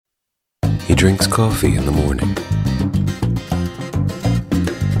He drinks coffee in the morning.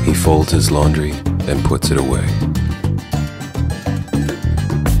 He folds his laundry and puts it away.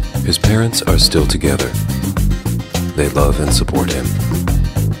 His parents are still together. They love and support him.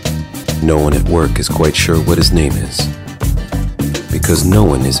 No one at work is quite sure what his name is, because no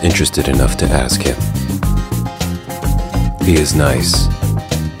one is interested enough to ask him. He is nice.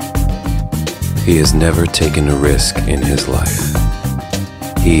 He has never taken a risk in his life.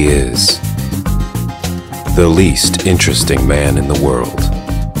 He is the least interesting man in the world.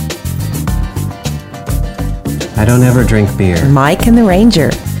 I don't ever drink beer. Mike and the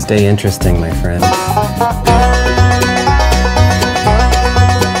Ranger. Stay interesting, my friend.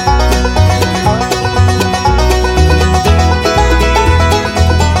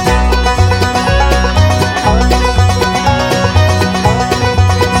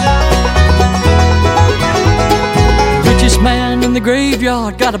 Richest man in the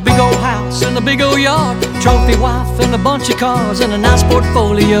graveyard, got a big old house and a big old yard, trophy wife and a bunch of cars and a nice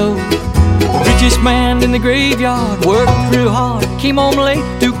portfolio. Richest man in the graveyard, worked real hard, came home late,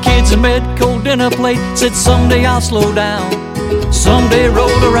 2 kids in bed, cold dinner plate, said someday I'll slow down. Someday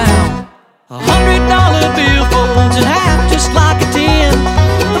rolled around, $100 bill folds in half just like a 10.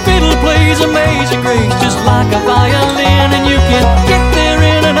 The fiddle plays Amazing Grace just like a violin, and you can get there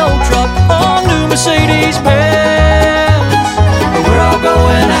in an old truck or new Mercedes Benz. But we're all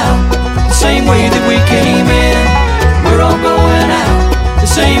going out the same way that we came in. We're all going out the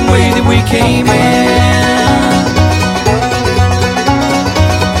same way that we came in.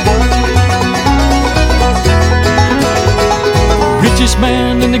 Richest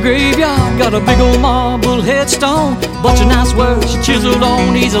man in the graveyard, got a big old marble headstone, bunch of nice words chiseled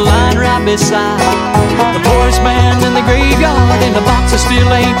on, he's a line right beside the poorest man in the graveyard, and the boxes still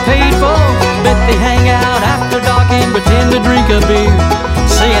ain't paid for. Bet they hang out after dark and pretend to drink a beer,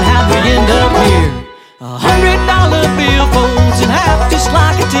 saying how'd we end up here. $100 bill folds in half just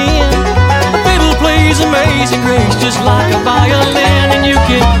like a 10. The fiddle plays Amazing Grace just like a violin, and you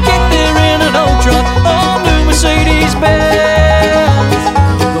can get there in an old truck or new Mercedes Benz.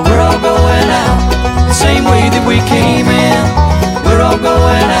 But we're all going out the same way that we came in. We're all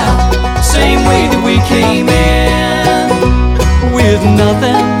going out the same way that we came in, with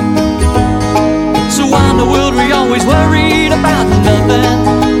nothing. So why in the world we always worried about nothing?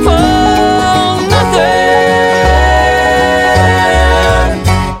 Oh, nothing.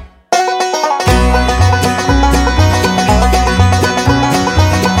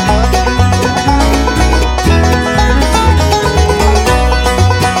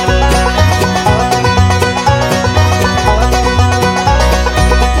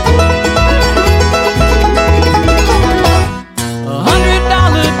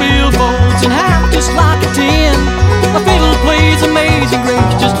 Amazing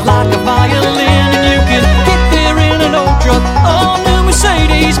Grace just like a violin, and you can get there in an old truck or new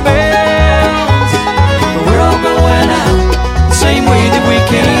Mercedes Benz. But we're all going out the same way that we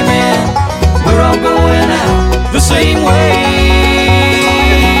came in. We're all going out the same way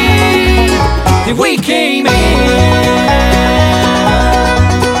that we came in.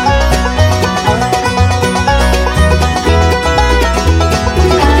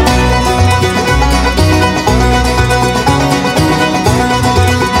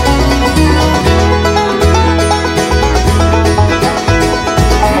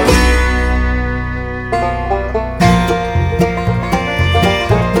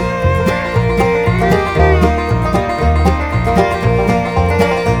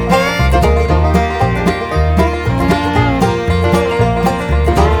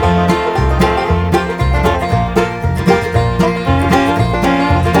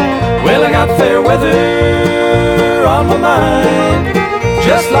 Fair weather on my mind,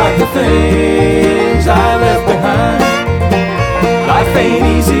 just like the things I left behind. Life ain't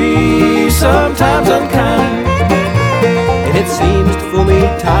easy, sometimes unkind, and it seems to fool me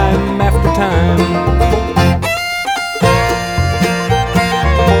time after time.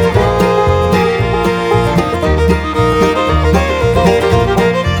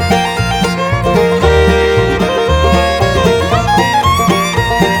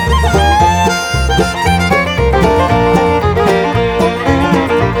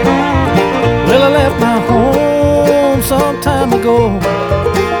 Ago,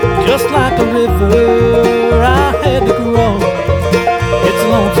 just like a river I had to grow. It's a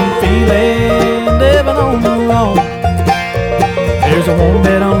lonesome feeling living on the road. There's a warm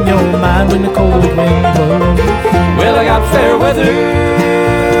bed on your mind when the cold wind blows. Well, I got fair weather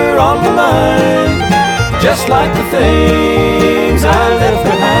on my mind, just like the things I left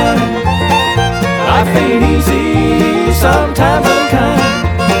behind. Life ain't easy, sometimes unkind,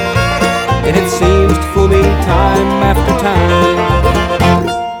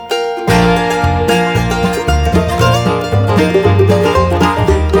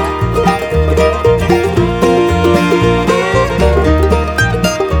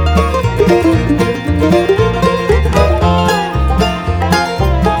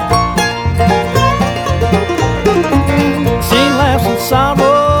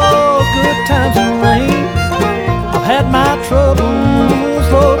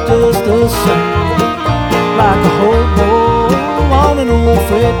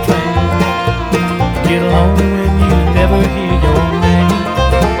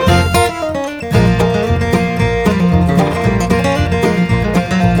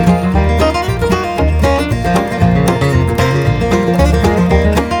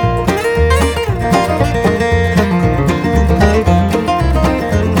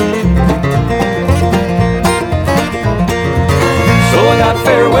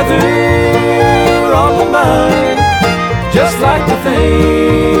 weather on my mind, just like the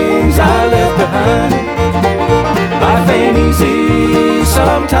things I left behind. Life ain't easy,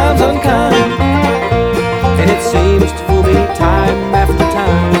 sometimes unkind, and it seems to fool me time after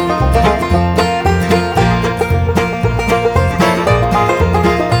time.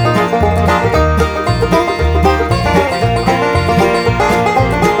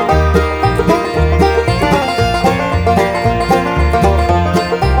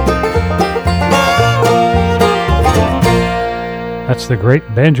 That's the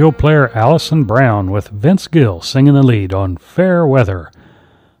great banjo player Allison Brown with Vince Gill singing the lead on Fair Weather.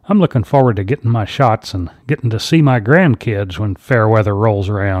 I'm looking forward to getting my shots and getting to see my grandkids when fair weather rolls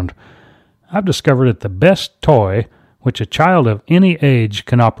around. I've discovered that the best toy which a child of any age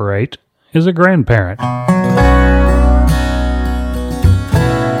can operate is a grandparent.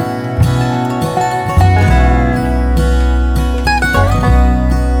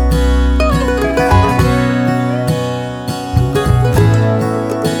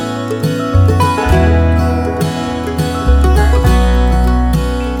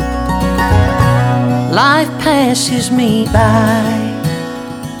 Life passes me by,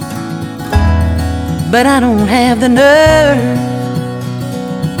 but I don't have the nerve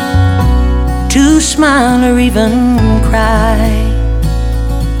to smile or even cry,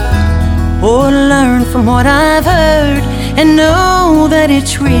 or learn from what I've heard and know that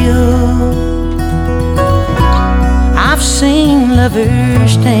it's real. I've seen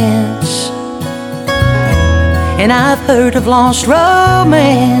lovers dance, and I've heard of lost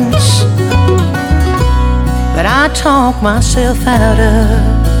romance, but I talk myself out of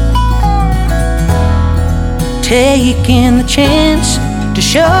taking the chance to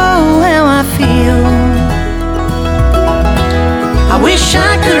show how I feel. I wish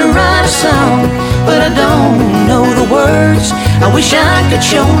I could write a song, but I don't know the words. I wish I could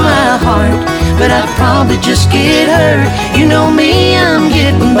show my heart, but I'd probably just get hurt. You know me, I'm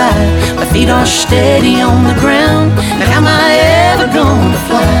getting by. My feet are steady on the ground, but how am I ever gonna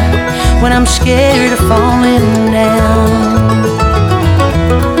fly when I'm scared of falling down?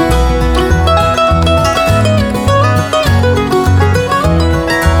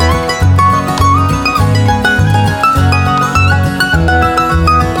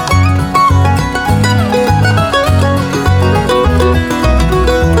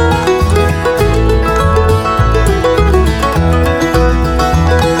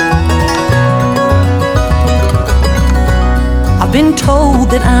 I've been told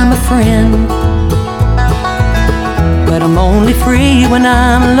that I'm a friend, but I'm only free when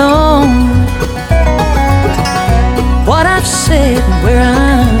I'm alone. What I've said and where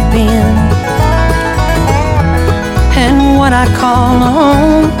I've been, and what I call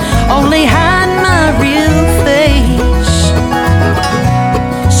home, only hide my real face.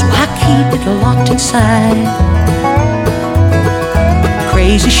 So I keep it locked inside,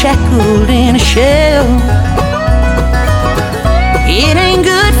 crazy shackled in a shell. It ain't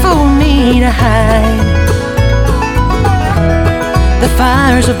good for me to hide the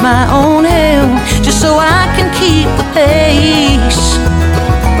fires of my own hell, just so I can keep the pace.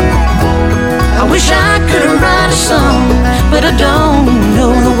 I wish I could write a song, but I don't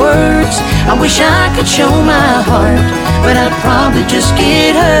know the words. I wish I could show my heart, but I'd probably just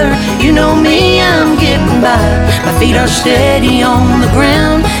get hurt. You know me, I'm getting by. My feet are steady on the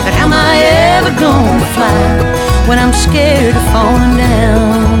ground, but how am I ever gonna fly when I'm scared of falling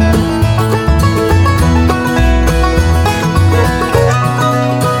down?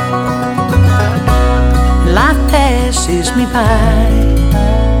 Life passes me by,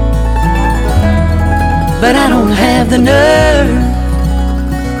 but I don't have the nerve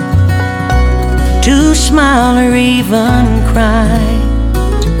to smile or even cry,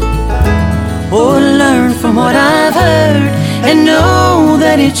 or learn from what I've heard and know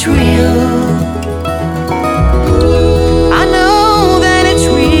that it's real. I know that it's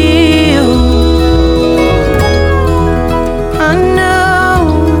real. I know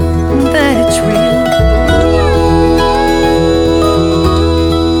that it's real.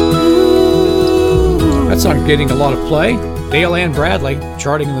 That song getting a lot of play. Dale Ann Bradley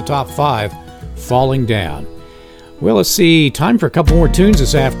charting in the top 5, Falling Down. Well, let's see. Time for a couple more tunes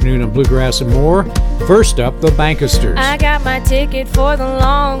this afternoon on Bluegrass and More. First up, the Bankisters. I got my ticket for the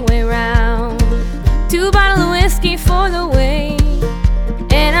long way round, 2 bottles of whiskey for the way,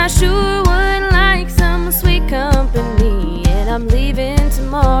 and I sure would like some sweet company. And I'm leaving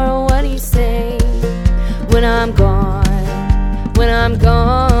tomorrow. What do you say? When I'm gone, when I'm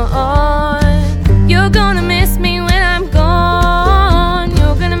gone, you're gonna miss me when I'm gone.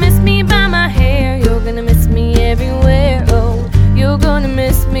 You're gonna miss me by my hair. You're gonna miss me everywhere. Oh, you're gonna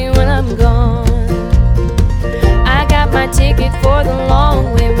miss me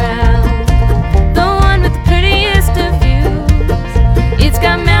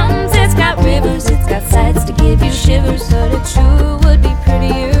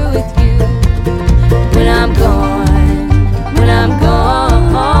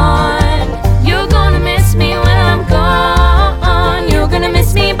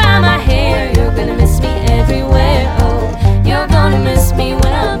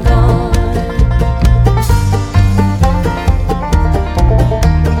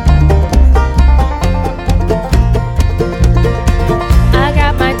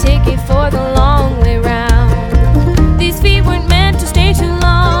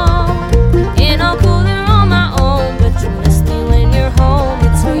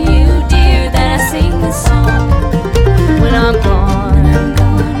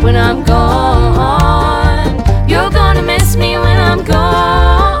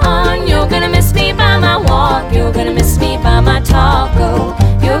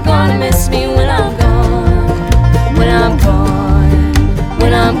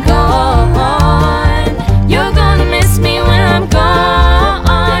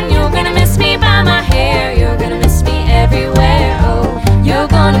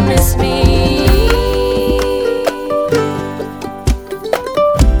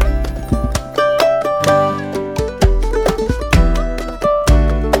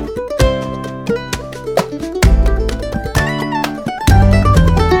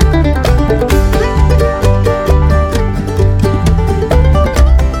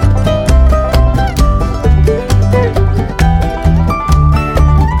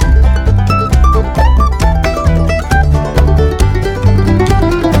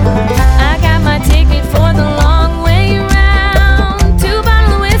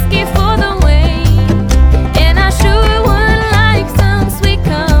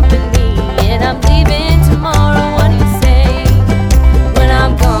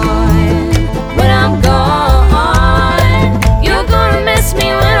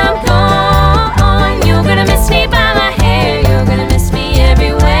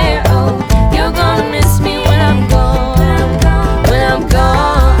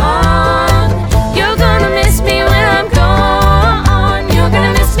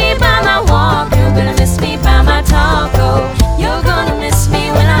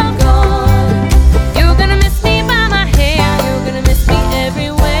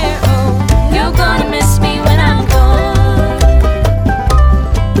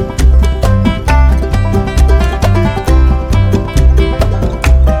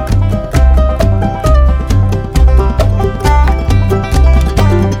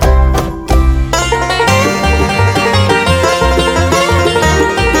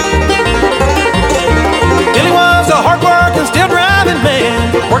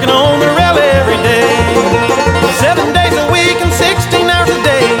working on the rail every day. 7 days a week and 16 hours a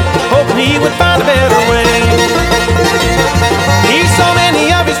day, hoping he would find a better way. He saw many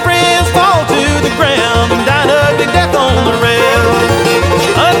of his friends fall to the ground and die an ugly death on the rail.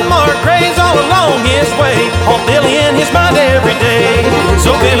 Unmarked graves all along his way haunt Billy in his mind every day.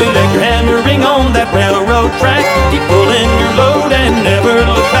 So Billy, let your hammer ring on that railroad track. Keep pulling your load and never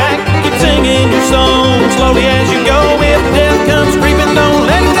look back. Keep singing your song slowly as you go. If death comes creeping, don't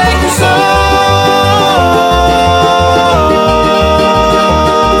let it take your soul.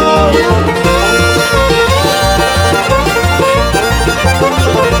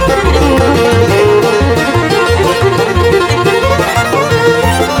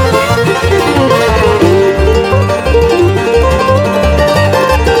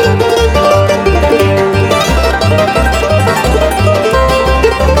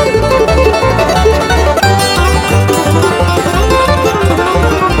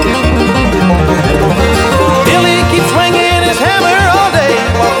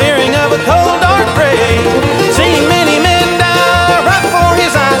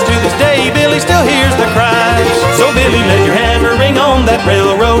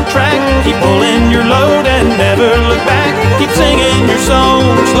 Railroad track, keep pulling your load and never look back. Keep singing your song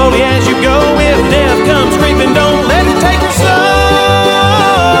slowly as you go. If death comes creeping, don't let it take your soul.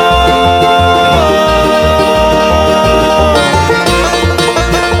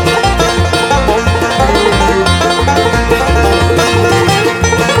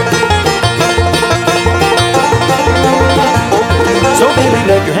 So baby,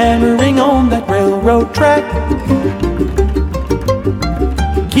 let your hammer ring on that railroad track.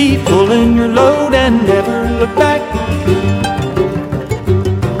 Keep pulling your load and never look back.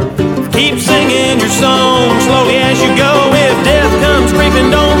 Keep singing your song slowly as you go. If death comes creeping,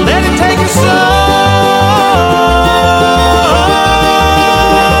 don't let it take your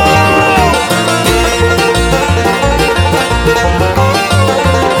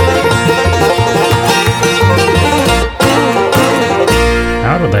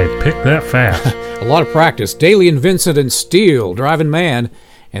How do they pick that fast? A lot of practice. Daly and Vincent and Steele, Driving Man.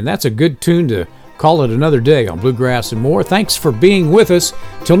 And that's a good tune to call it another day on Bluegrass and More. Thanks for being with us.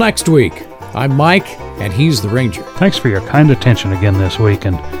 Till next week, I'm Mike, and he's the Ranger. Thanks for your kind attention again this week,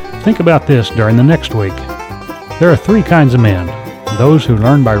 and think about this during the next week. There are 3 kinds of men: those who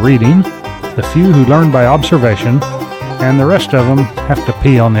learn by reading, the few who learn by observation, and the rest of them have to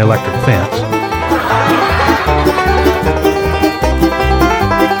pee on the electric fence.